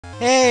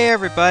Hey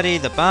everybody,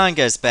 the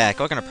Banga's back.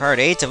 Welcome to part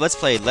 8 of Let's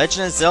Play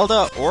Legend of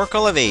Zelda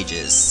Oracle of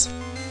Ages.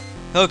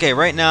 Okay,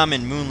 right now I'm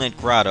in Moonlit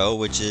Grotto,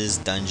 which is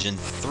Dungeon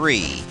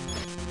 3.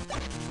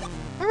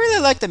 I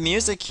really like the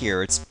music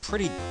here. It's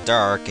pretty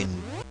dark and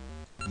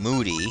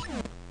moody.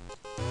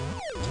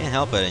 Can't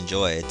help but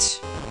enjoy it.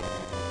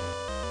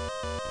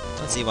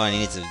 Don't see why I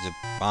need to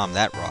bomb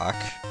that rock.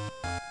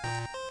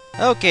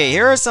 Okay,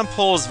 here are some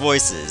Pols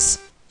voices.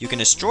 You can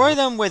destroy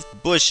them with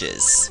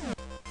bushes.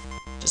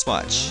 Just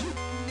watch.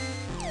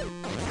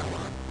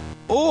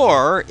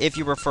 Or, if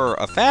you prefer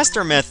a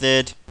faster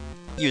method,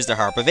 use the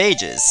Harp of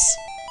Ages.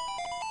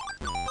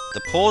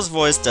 The Pole's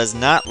voice does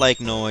not like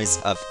noise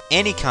of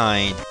any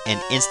kind and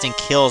instant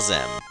kills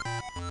them.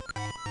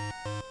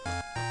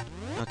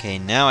 Okay,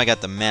 now I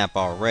got the map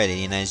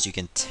already, and as you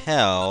can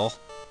tell,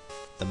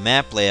 the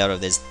map layout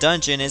of this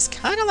dungeon is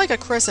kinda like a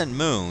crescent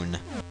moon.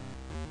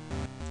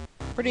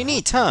 Pretty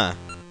neat, huh?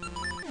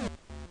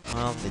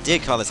 Well, they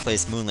did call this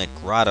place Moonlit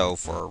Grotto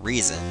for a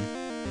reason.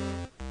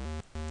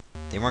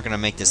 They weren't gonna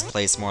make this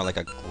place more like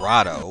a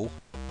grotto,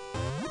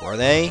 were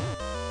they?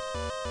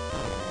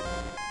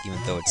 Even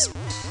though it's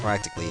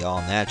practically all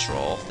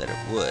natural that it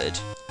would.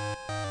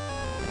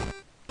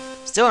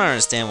 Still don't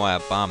understand why I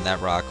bombed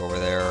that rock over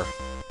there.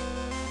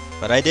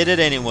 But I did it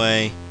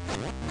anyway,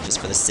 just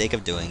for the sake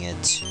of doing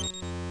it.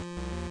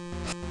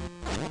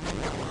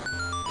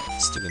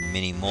 Stupid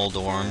mini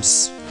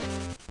moldorms.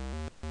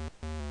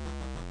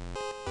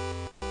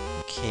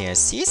 Okay, I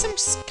see some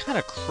kind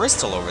of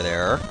crystal over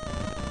there.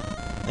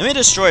 Let me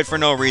destroy it for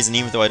no reason,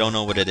 even though I don't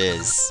know what it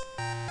is.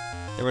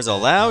 There was a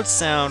loud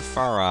sound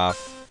far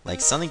off, like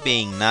something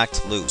being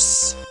knocked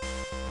loose.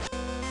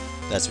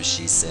 That's what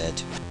she said.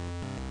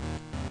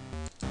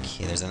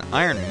 Okay, there's an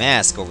iron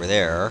mask over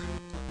there.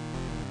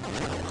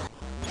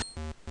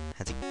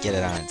 Had to get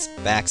it on its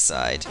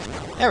backside.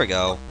 There we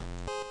go.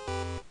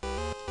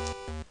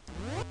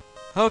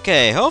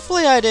 Okay,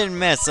 hopefully I didn't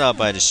mess up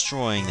by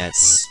destroying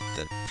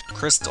the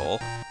crystal.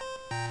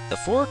 The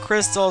 4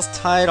 crystals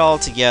tied all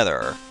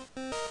together.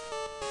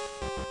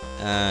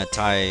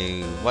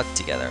 Tie what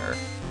together?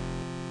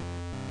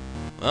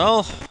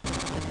 Well,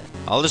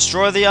 I'll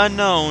destroy the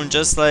unknown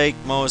just like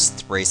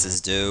most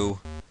races do.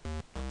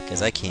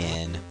 Because I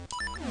can.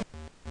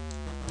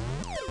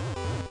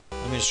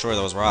 Let me destroy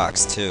those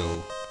rocks too.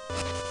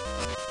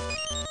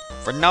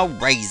 For no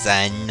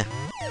reason!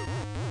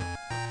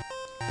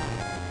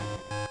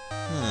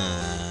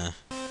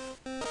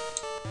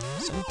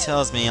 Something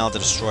tells me I'll have to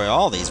destroy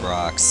all these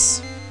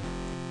rocks.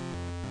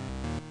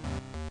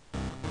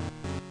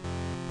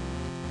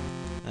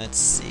 Let's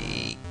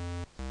see.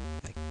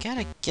 I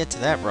gotta get to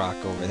that rock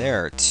over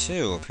there,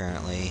 too,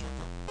 apparently.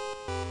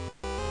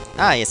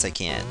 Ah, yes I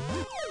can.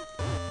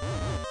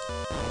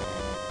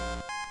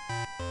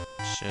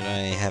 Should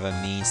I have a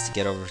means to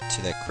get over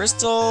to that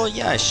crystal?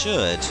 Yeah, I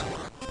should.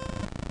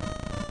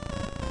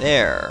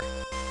 There.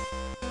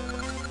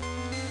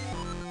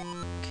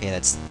 Okay,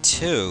 that's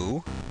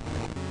 2.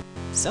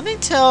 Something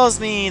tells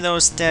me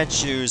those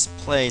statues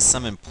play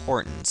some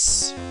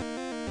importance.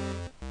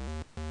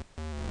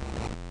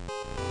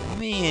 Let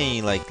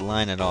me, like,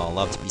 line it all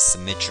up to be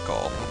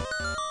symmetrical.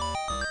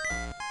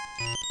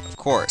 Of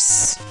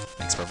course.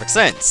 Makes perfect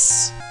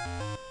sense.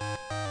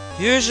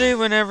 Usually,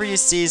 whenever you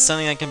see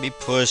something that can be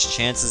pushed,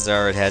 chances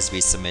are it has to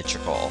be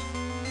symmetrical.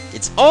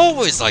 It's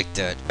always like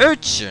that,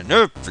 each and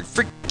every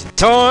freaking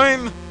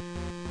time!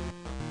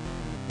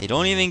 They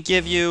don't even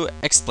give you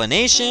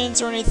explanations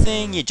or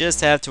anything, you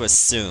just have to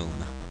assume.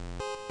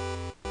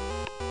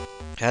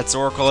 That's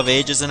Oracle of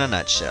Ages in a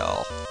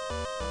nutshell.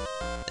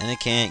 Then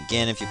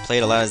again, if you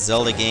played a lot of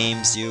Zelda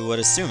games, you would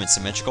assume it's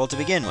symmetrical to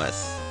begin with.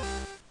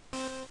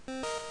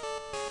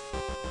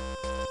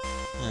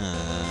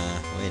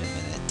 Wait a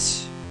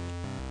minute.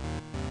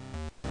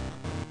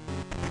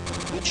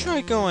 Let me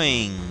try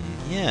going...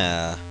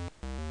 yeah.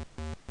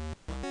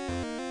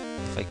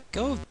 If I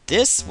go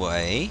this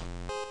way,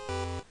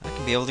 I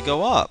can be able to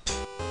go up.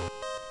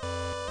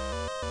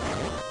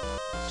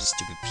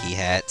 Stupid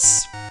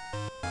pea-hats.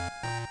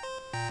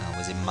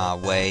 Always in my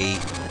way.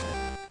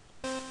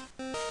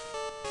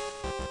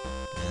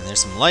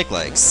 There's some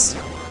like-likes.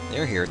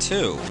 They're here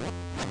too.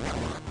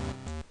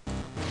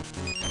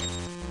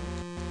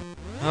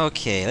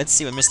 Okay, let's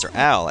see what Mr.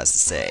 Owl has to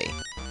say.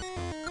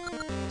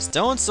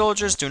 Stone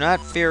soldiers do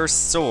not fear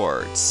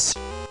swords.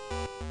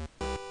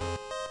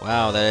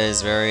 Wow, that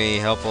is very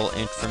helpful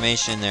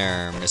information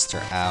there,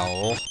 Mr.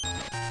 Owl.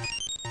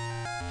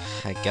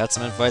 I got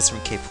some advice from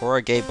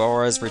Kapora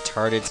Gaybora's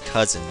retarded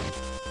cousin,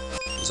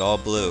 who's all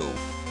blue.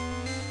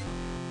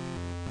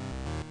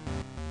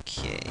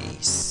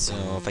 So,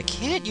 if I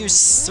can't use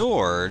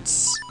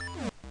swords,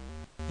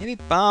 maybe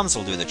bombs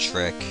will do the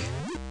trick.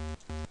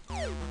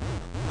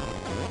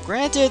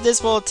 Granted,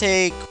 this will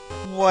take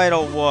quite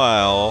a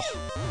while,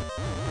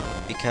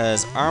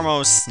 because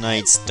Armos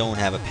Knights don't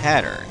have a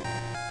pattern.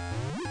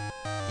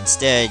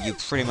 Instead, you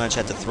pretty much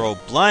have to throw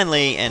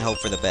blindly and hope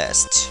for the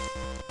best.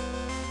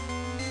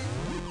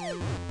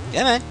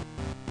 Come on.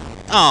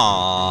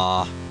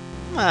 Aww.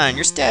 Come on,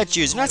 you're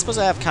statues. You're not supposed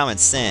to have common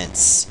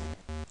sense.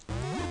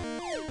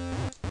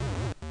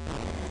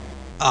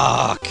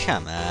 Oh,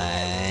 come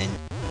on.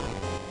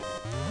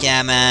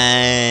 Come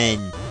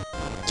on.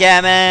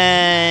 Come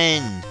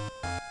on.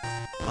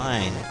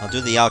 Fine, I'll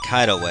do the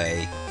Al-Qaeda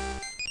way.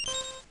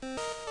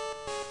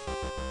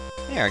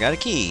 There, I got a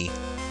key.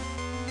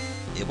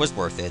 It was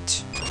worth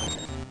it.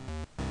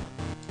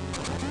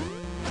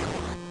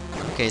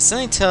 Okay,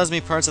 something tells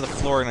me parts of the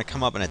floor are gonna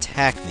come up and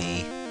attack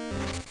me.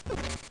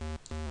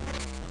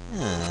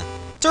 Huh.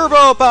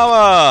 Turbo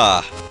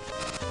power!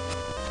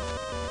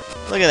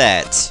 Look at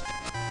that.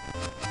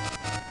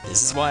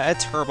 This is why a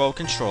turbo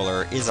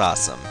controller is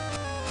awesome.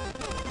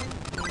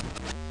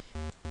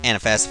 And a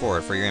fast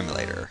forward for your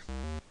emulator.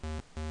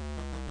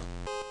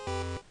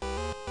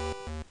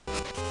 Okay,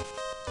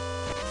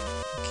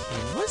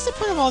 what's the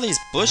point of all these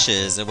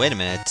bushes? Wait a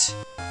minute.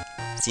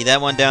 See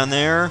that one down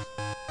there?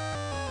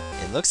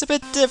 It looks a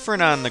bit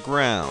different on the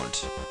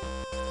ground.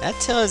 That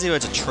tells you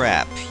it's a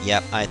trap.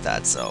 Yep, I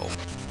thought so.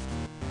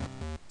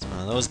 It's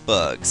one of those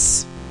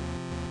bugs.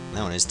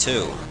 That one is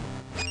too.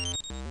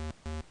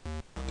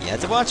 You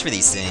have to watch for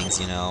these things,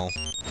 you know.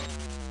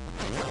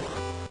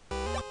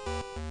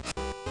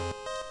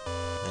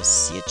 I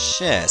see a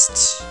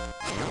chest.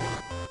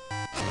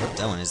 Oh,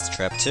 that one is the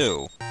trap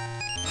too.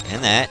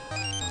 And that.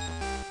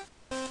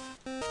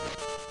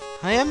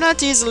 I am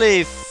not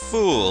easily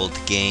fooled,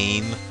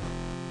 game.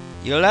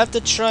 You'll have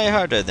to try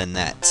harder than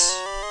that.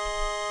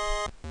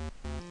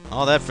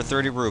 All that for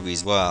 30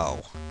 rubies,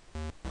 wow.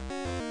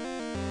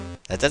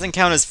 That doesn't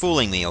count as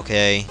fooling me,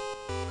 okay?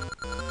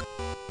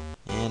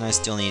 And I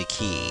still need a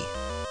key.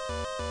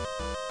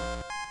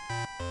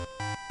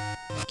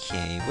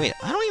 Okay, wait,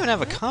 I don't even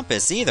have a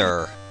compass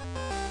either.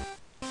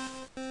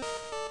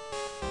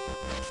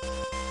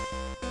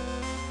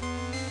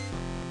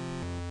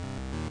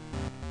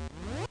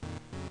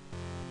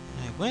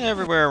 I went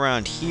everywhere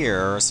around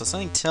here, so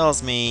something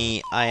tells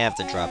me I have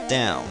to drop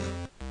down.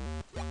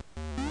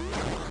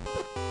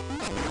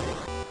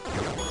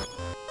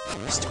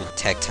 Stupid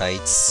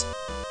Tektites.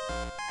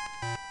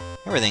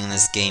 Everything in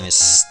this game is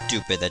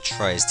stupid that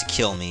tries to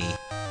kill me.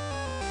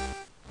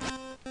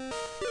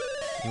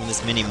 Even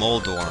this mini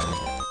Moldorm.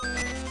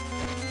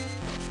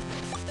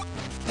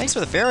 Thanks for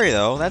the fairy,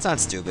 though. That's not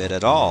stupid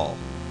at all.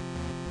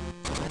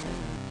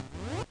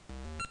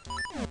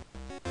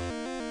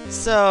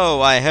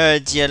 So, I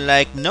heard you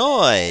like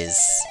noise.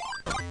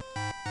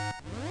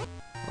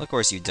 Well, of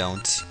course you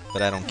don't,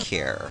 but I don't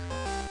care.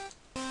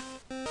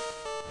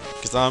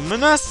 'Cause I'm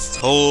an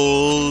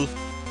asshole!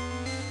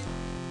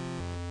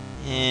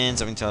 And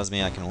something tells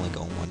me I can only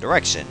go in one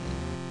direction.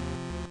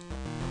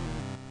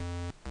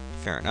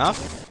 Fair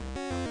enough.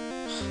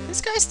 This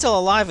guy's still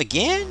alive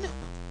again?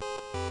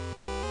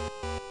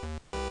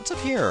 What's up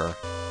here?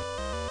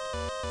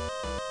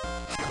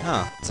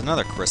 Huh, it's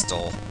another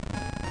crystal.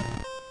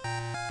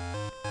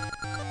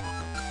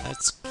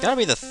 That's gotta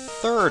be the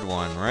third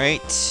one,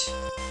 right?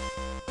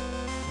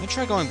 Let me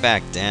try going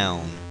back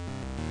down.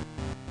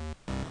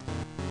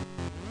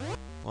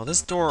 Will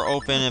this door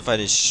open if I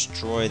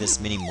destroy this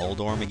mini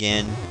Moldorm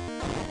again?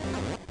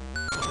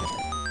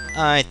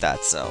 I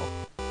thought so.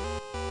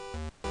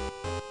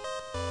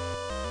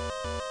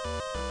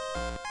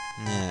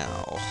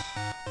 Now,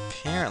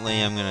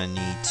 apparently I'm gonna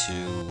need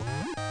to...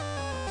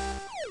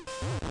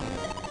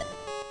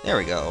 There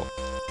we go.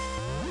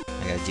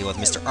 I gotta deal with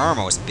Mr.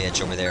 Armos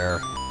bitch over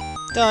there.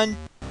 Done!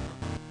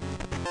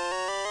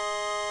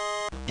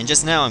 And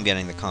just now I'm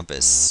getting the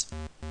compass.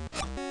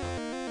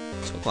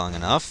 Took long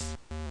enough.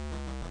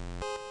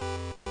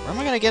 Where am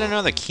I gonna get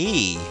another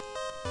key?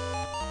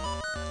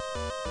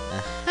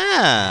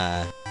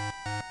 Aha!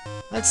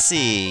 Let's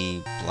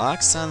see.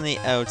 Blocks on the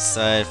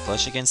outside,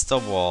 flush against the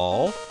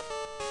wall.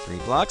 3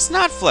 blocks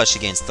not flush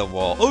against the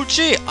wall. Oh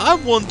gee, I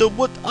wonder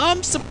what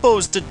I'm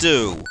supposed to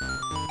do!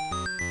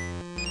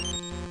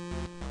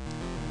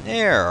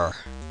 There.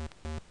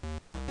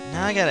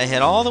 Now I gotta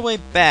head all the way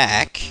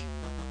back.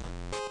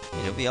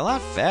 It'd be a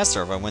lot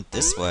faster if I went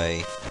this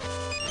way.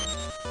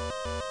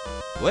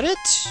 Would it?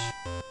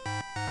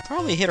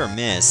 Probably hit or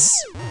miss.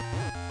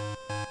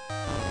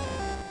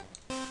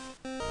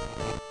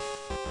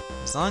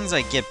 As long as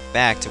I get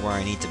back to where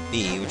I need to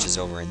be, which is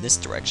over in this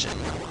direction.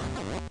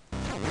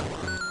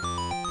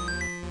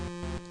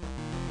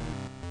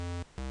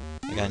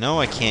 Like, I know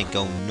I can't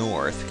go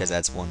north, because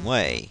that's one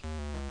way.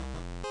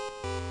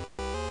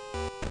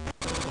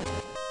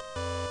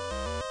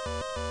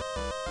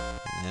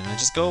 And then I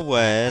just go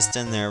west,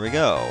 and there we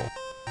go.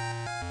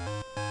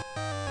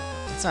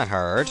 It's not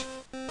hard.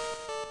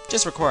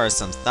 Just requires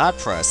some thought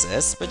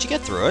process, but you get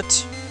through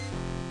it.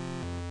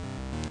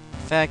 In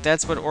fact,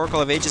 that's what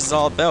Oracle of Ages is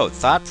all about,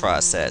 thought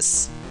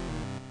process.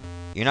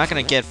 You're not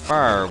gonna get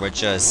far with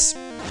just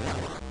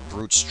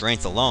brute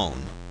strength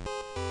alone.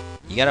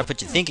 You gotta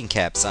put your thinking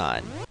caps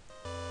on.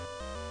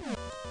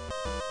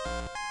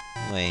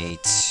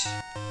 Wait.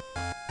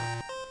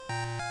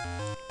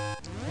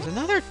 There's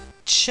another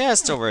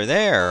chest over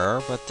there,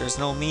 but there's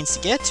no means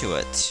to get to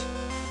it.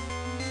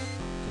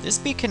 Could this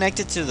be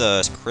connected to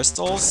the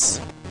crystals?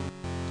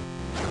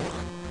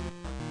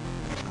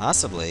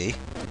 Possibly.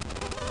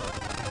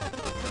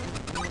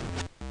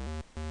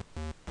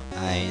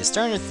 I'm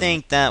starting to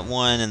think that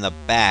one in the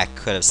back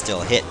could have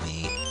still hit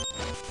me.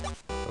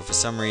 But for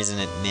some reason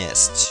it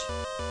missed.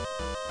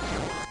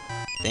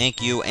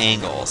 Thank you,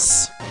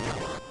 angles.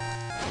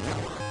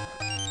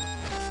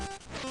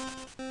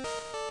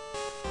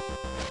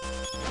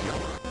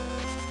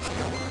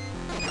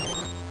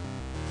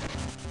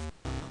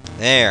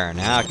 There,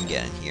 now I can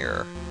get in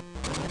here.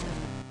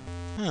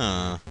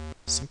 Huh.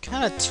 Some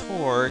kind of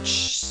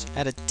torch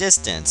at a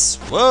distance.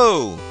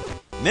 Whoa!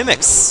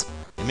 Mimics!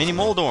 And mini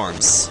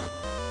Moldorms.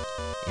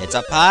 It's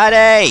a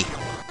party!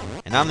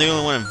 And I'm the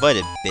only one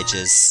invited,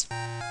 bitches.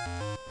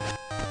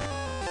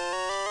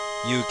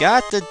 You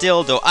got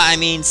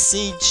the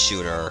seed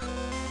shooter.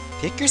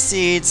 Pick your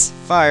seeds,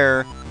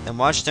 fire, then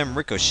watch them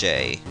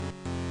ricochet.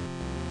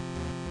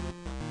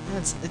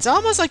 It's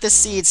almost like the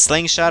seed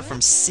slingshot from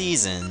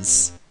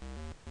Seasons.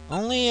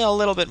 Only a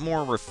little bit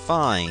more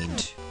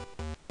refined.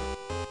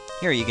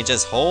 Here, you can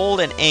just hold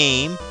and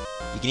aim.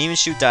 You can even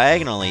shoot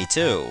diagonally,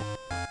 too.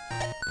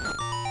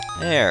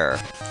 There.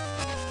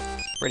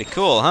 Pretty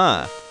cool,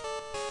 huh?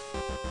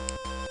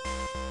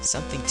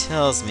 Something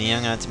tells me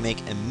I'm going to have to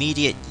make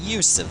immediate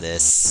use of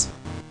this.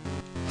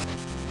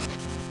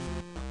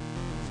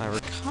 If I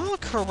recall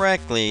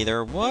correctly,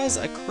 there was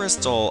a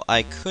crystal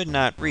I could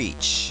not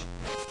reach.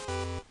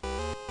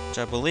 Which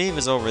I believe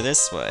is over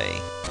this way.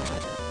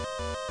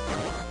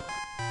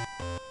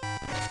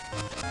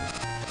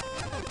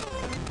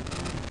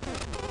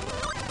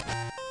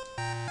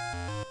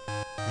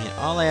 I mean,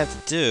 all I have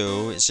to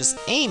do is just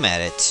aim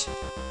at it.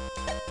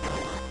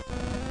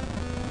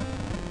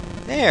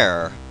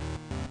 There!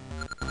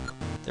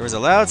 There was a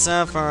loud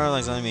sound far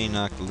like something being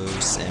knocked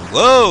loose, and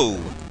whoa!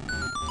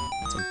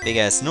 Some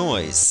big-ass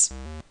noise.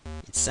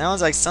 It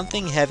sounds like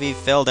something heavy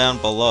fell down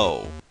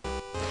below.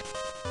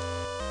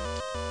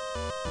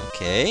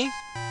 Okay.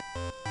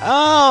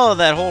 Oh,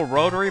 that whole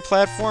rotary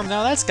platform?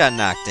 Now that's got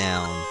knocked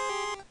down.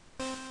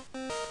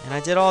 And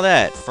I did all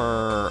that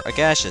for a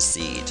gaseous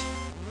seed.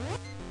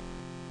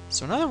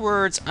 So in other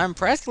words, I'm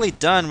practically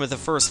done with the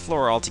first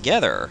floor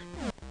altogether.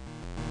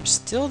 There's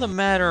still the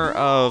matter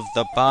of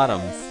the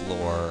bottom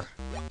floor.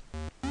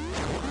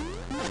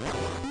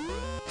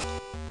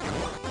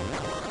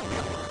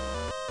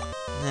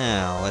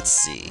 Now, let's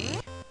see.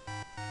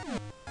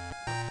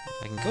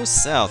 If I can go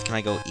south, can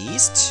I go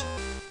east?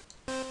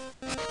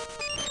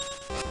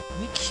 Let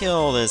me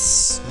kill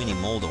this mini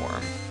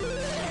Moldorm.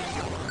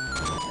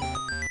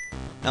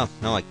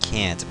 No, I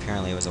can't.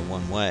 Apparently it was a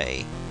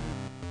one-way.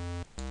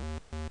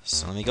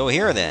 So let me go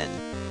here, then.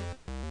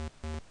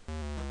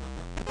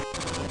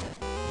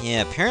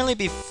 Yeah, apparently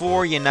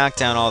before you knock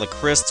down all the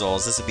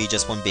crystals, this would be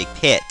just one big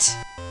pit.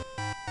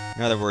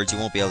 In other words, you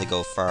won't be able to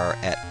go far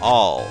at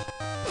all.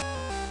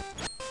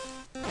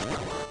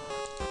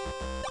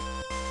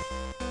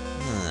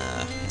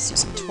 I see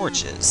some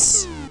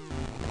torches.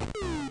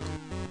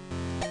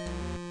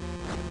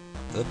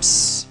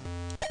 Oops.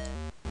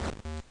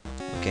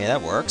 Okay,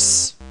 that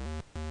works.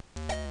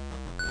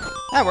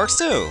 That works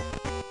too!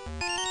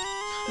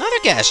 Another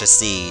gaseous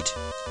seed!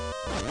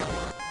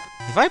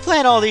 If I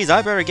plant all these,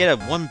 I better get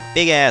one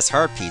big-ass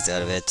heart piece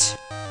out of it.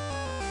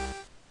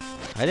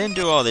 I didn't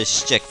do all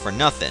this shtick for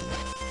nothing.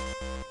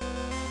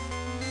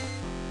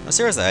 No,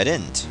 seriously, I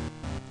didn't.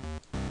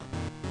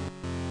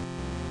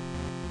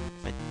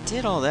 If I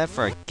did all that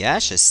for a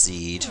gaseous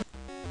seed,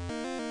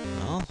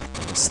 well,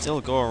 I can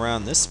still go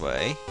around this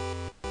way.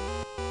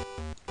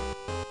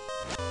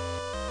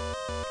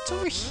 It's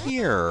over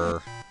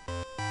here.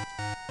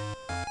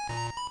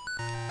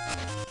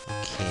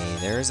 Okay,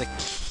 there's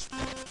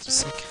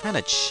some kind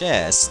of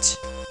chest.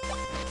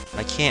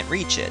 I can't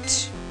reach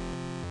it.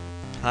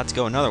 I'll have to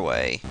go another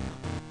way.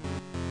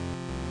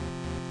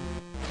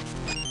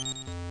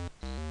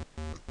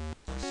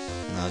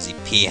 Nosy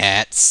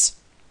pea-hats.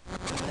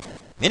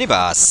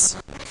 Mini-boss!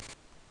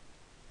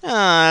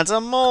 Ah, it's a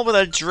mole with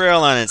a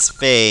drill on its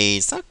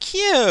face. So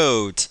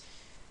cute!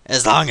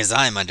 As long as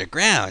I'm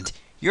underground,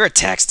 your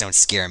attacks don't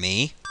scare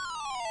me.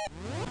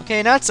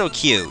 Okay, not so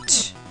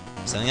cute.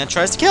 Something that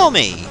tries to kill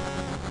me.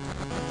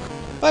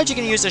 But you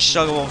can use a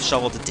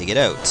shovel to dig it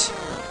out.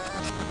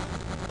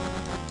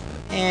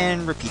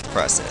 And repeat the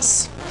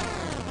process.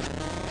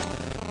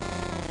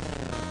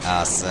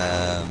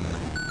 Awesome.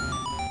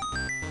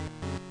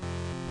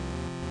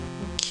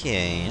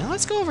 Okay, now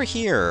let's go over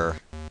here.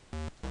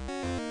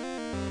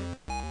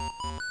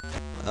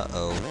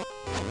 Uh-oh.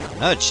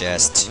 Another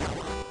chest.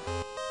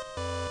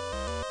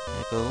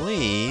 I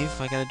believe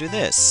I gotta do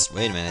this.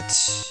 Wait a minute.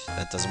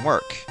 That doesn't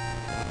work.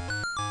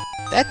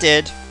 That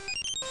did.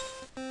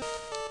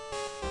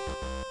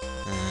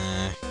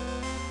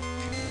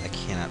 I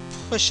cannot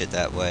push it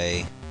that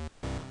way.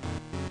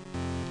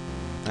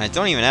 And I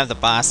don't even have the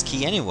boss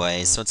key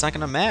anyway, so it's not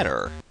gonna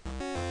matter.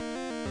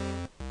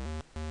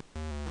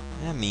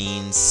 That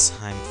means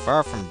I'm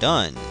far from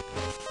done.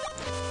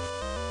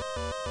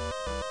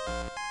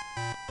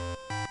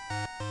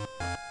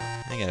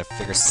 I gotta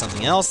figure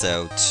something else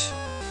out.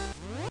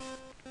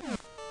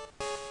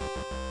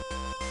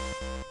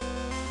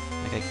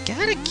 Like, I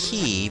got a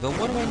key, but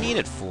what do I need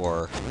it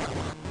for?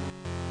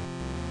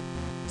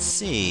 Let's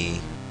see.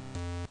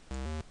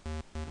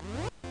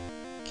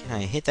 Can I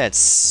hit that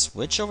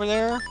switch over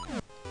there?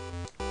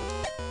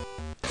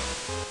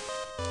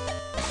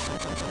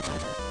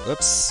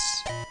 Whoops.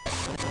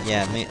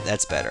 Yeah,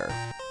 that's better.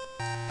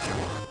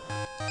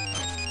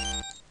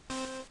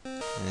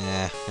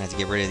 I have to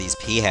get rid of these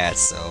P-hats,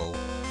 so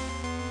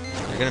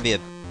they're gonna be a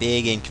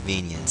big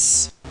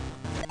inconvenience.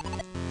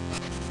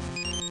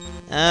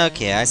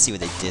 Okay, I see what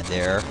they did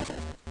there.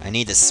 I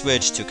need to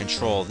switch to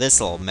control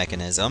this little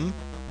mechanism.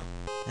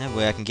 That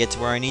way I can get to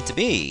where I need to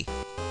be.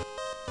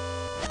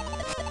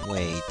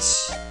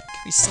 Wait, there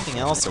could be something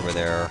else over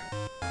there.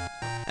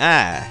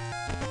 Ah!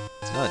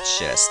 It's another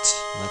chest.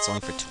 That's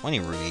only for 20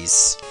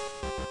 rubies.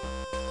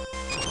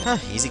 Huh,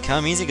 easy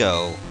come, easy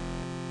go.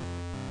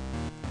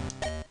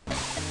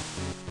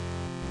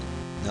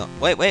 No,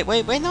 wait,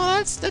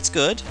 no, that's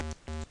good.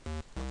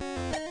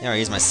 There, I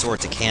use my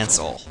sword to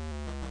cancel.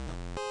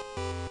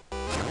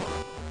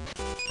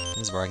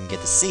 This is where I can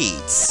get the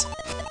seeds.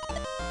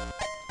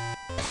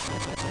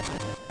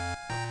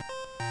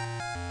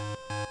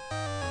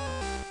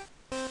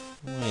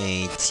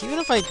 Wait, even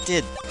if I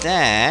did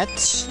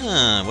that...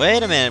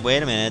 wait a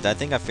minute, I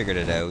think I figured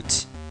it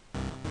out.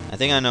 I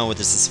think I know what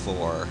this is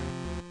for.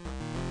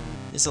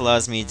 This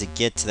allows me to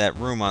get to that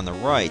room on the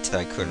right that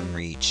I couldn't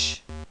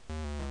reach.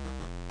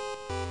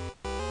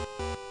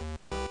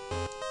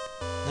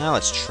 Now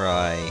let's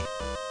try.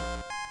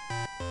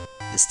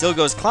 It still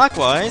goes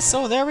clockwise,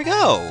 so there we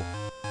go!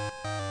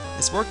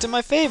 This worked in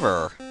my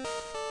favor.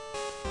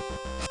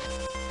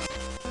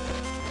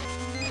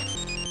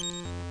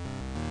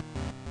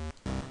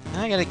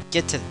 Now I gotta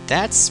get to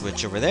that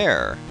switch over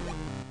there.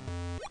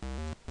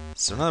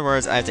 So in other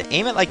words, I have to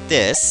aim it like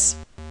this.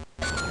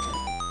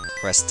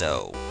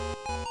 Presto.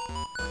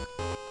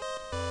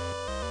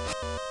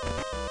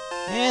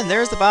 And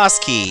there's the boss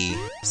key.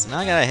 So now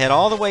I gotta head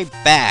all the way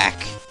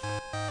back.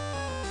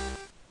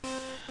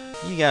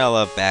 You gotta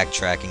love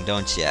backtracking,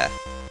 don't ya?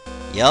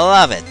 You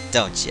love it,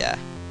 don't ya?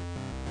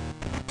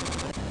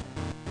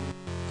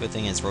 Good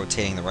thing it's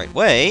rotating the right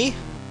way.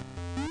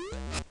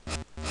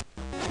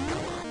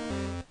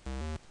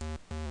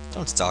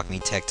 Don't stalk me,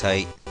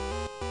 Tektite.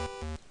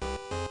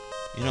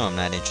 You know I'm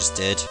not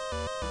interested.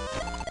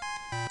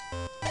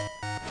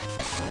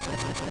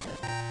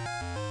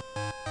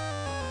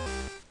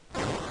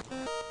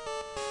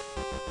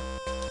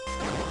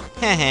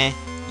 Heh,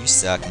 you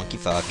suck, monkey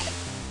fuck.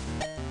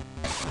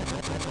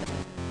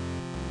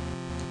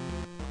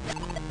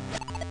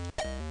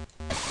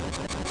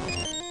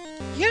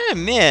 You gotta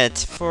admit,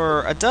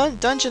 for a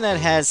dungeon that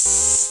has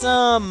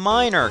some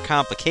minor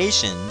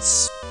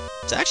complications,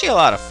 it's actually a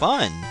lot of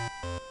fun,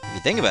 if you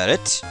think about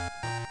it.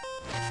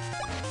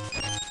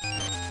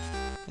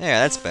 There,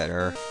 that's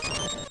better.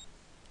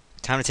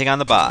 Time to take on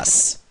the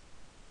boss.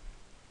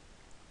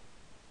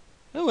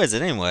 Who is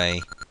it,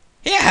 anyway?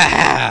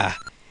 Yeah!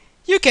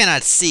 You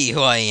cannot see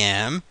who I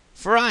am,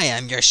 for I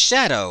am your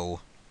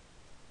shadow.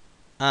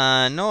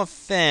 No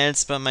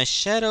offense, but my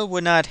shadow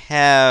would not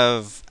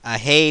have a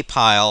hay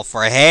pile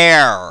for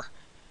hair,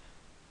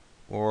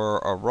 or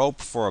a rope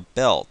for a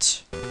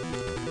belt.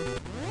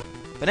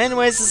 But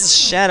anyways, this is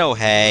Shadow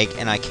Hag,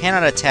 and I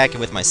cannot attack it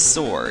with my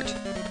sword,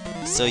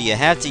 so you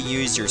have to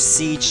use your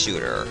seed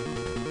shooter.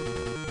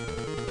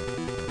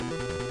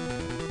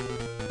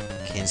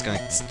 Okay, I'm just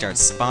gonna start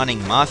spawning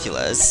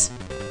Mofulas.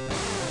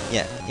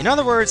 Yeah, in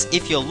other words,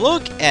 if you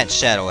look at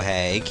Shadow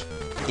Hag,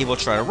 he will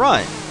try to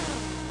run.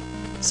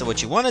 So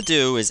what you want to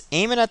do is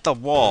aim it at the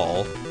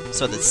wall,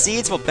 so that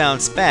seeds will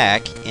bounce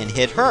back and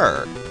hit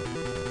her.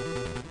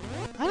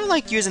 I don't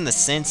like using the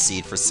scent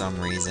seed for some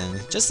reason,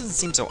 it just doesn't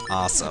seem so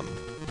awesome.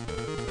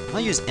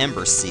 I'll use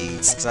ember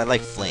seeds, because I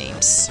like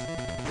flames.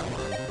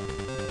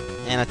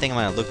 And I think I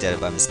might have looked at it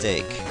by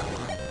mistake.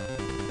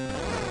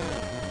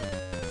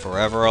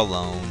 Forever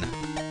alone.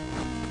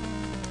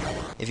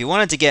 If you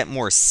wanted to get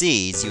more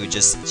seeds, you would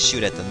just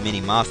shoot at the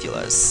mini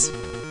Mofulas.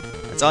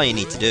 That's all you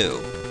need to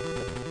do.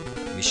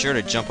 Be sure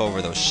to jump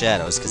over those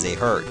shadows, because they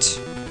hurt.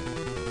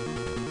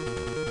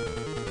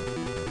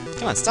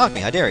 Come on, stalk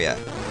me, I dare ya.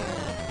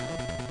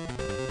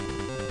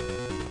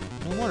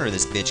 No wonder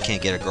this bitch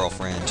can't get a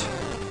girlfriend.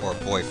 Or a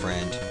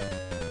boyfriend.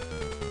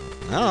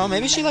 I don't know,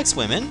 maybe she likes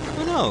women.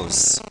 Who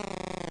knows?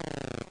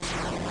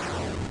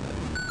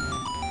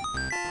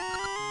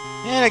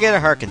 And I get a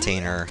heart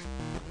container.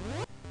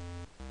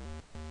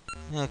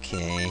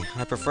 Okay,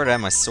 I prefer to have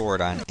my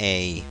sword on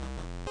A.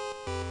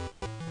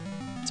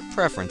 It's a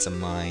preference of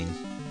mine.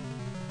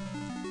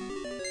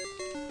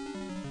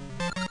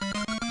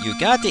 You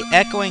got the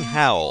Echoing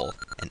Howl,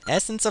 an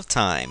essence of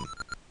time.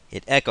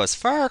 It echoes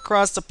far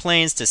across the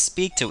plains to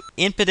speak to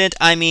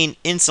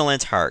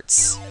insolent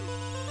hearts.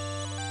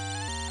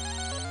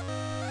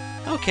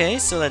 Okay,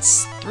 so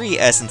that's 3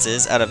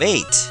 essences out of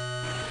 8.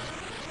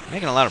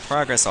 Making a lot of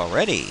progress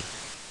already.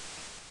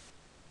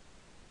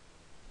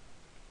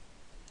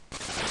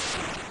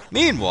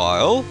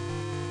 Meanwhile,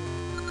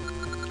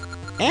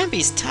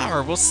 Ambi's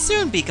tower will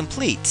soon be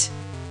complete.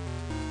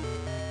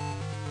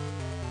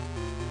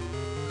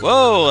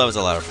 Whoa, that was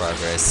a lot of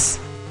progress.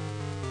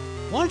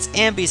 Once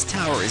Ambi's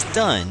tower is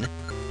done,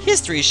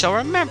 history shall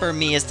remember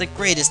me as the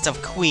greatest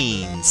of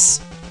queens.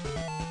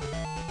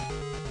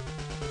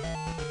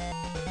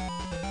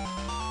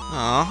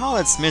 Aw, all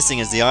that's missing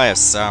is the Eye of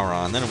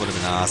Sauron, then it would have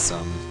been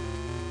awesome.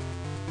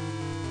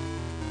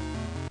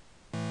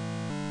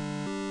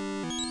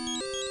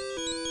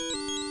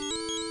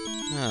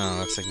 Oh,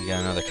 looks like we got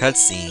another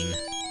cutscene.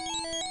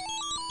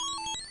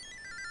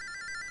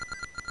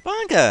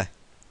 Banka!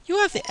 You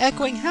have the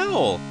echoing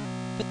howl!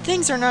 But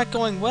things are not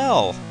going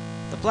well.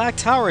 The Black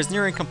Tower is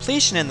nearing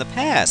completion in the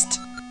past.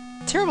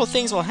 Terrible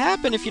things will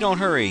happen if you don't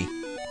hurry.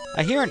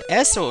 I hear an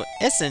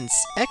essence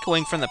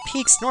echoing from the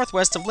peaks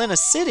northwest of Lena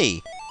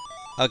City.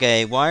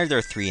 Okay, why are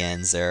there 3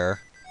 N's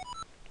there?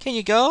 Can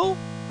you go?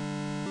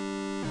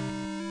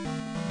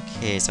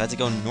 Okay, so I have to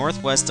go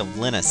northwest of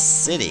Lena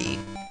City.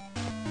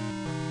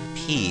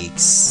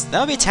 Peaks. That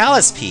would be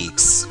Talus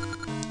Peaks.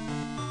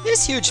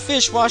 This huge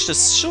fish washed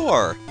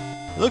ashore.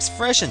 It looks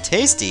fresh and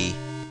tasty.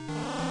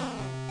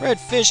 Red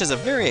fish has a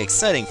very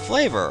exciting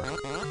flavor.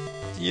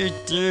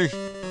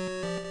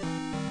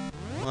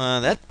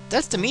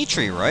 That's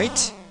Dimitri,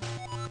 right?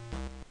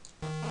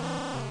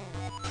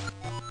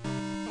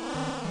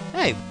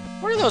 Hey,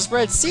 what are those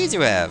red seeds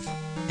you have?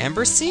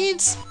 Ember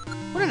seeds?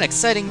 What an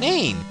exciting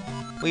name!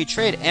 Will you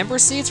trade ember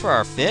seeds for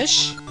our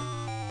fish?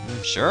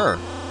 Sure.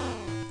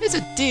 It's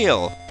a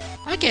deal!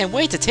 I can't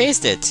wait to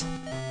taste it!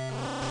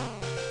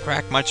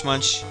 Crack Munch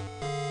Munch.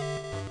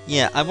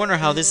 Yeah, I wonder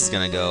how this is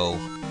gonna go.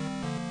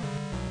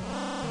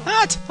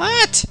 Hot!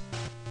 Hot!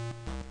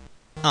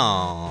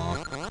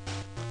 Aww.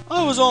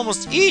 I was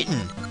almost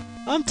eaten!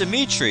 I'm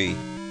Dimitri.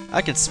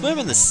 I can swim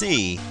in the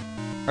sea.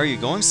 Are you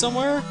going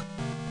somewhere?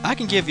 I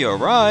can give you a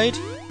ride.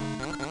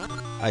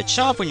 I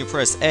chomp when you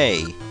press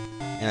A,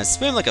 and I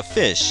swim like a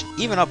fish,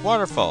 even up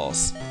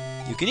waterfalls.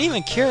 You can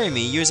even carry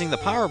me using the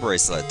power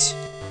bracelet.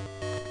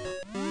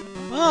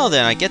 Well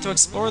then, I get to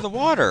explore the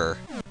water.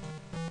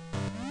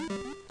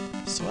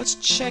 So let's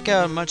check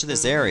out much of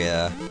this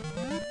area.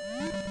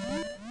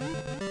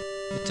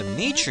 With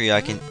Dimitri,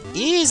 I can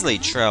easily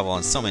travel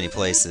on so many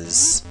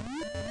places.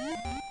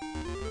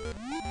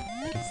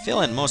 I can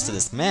fill in most of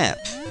this map.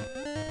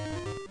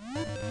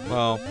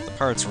 Well, the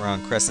parts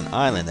around Crescent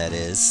Island, that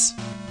is.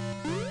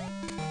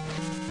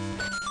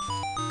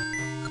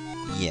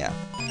 Yeah,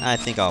 I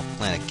think I'll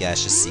plant a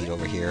gaseous seed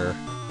over here.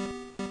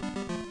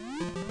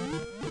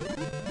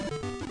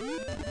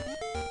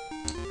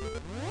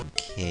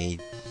 Okay,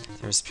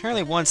 there's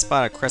apparently one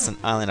spot at Crescent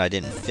Island I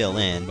didn't fill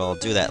in, but I'll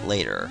do that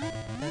later.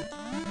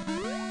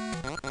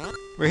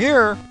 We're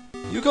here!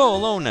 You go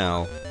alone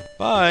now.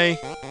 Bye!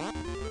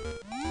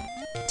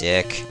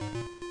 Dick.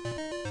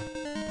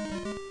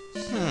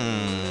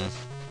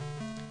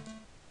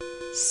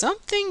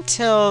 Something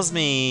tells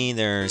me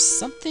there's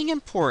something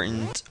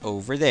important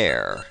over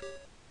there.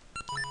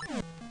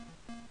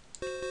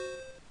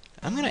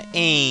 I'm gonna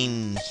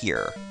aim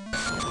here.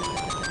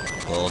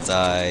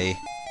 Bullseye.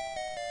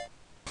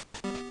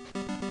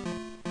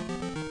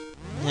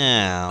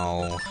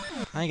 Now,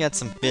 I got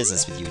some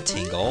business with you,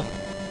 Tingle.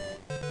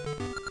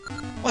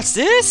 What's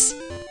this?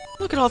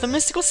 Look at all the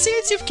mystical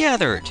seeds you've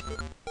gathered!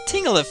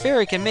 Tingle the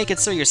Fairy can make it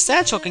so your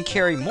satchel can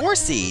carry more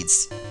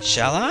seeds.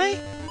 Shall I?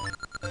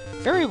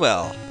 Very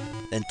well.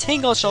 Then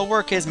Tingle shall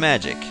work his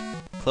magic.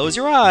 Close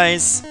your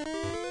eyes.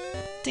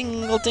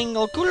 Tingle,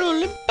 tingle,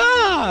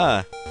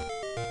 kululimpa!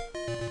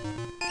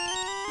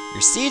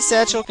 Your seed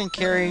satchel can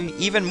carry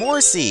even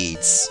more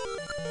seeds.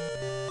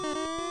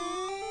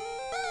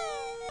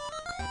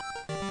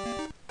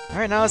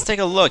 Alright, now let's take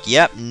a look.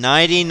 Yep,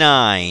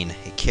 99.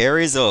 It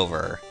carries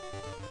over.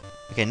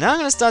 Okay, now I'm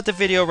going to stop the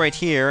video right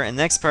here, and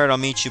next part I'll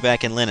meet you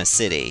back in Lena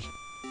City.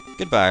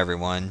 Goodbye,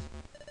 everyone.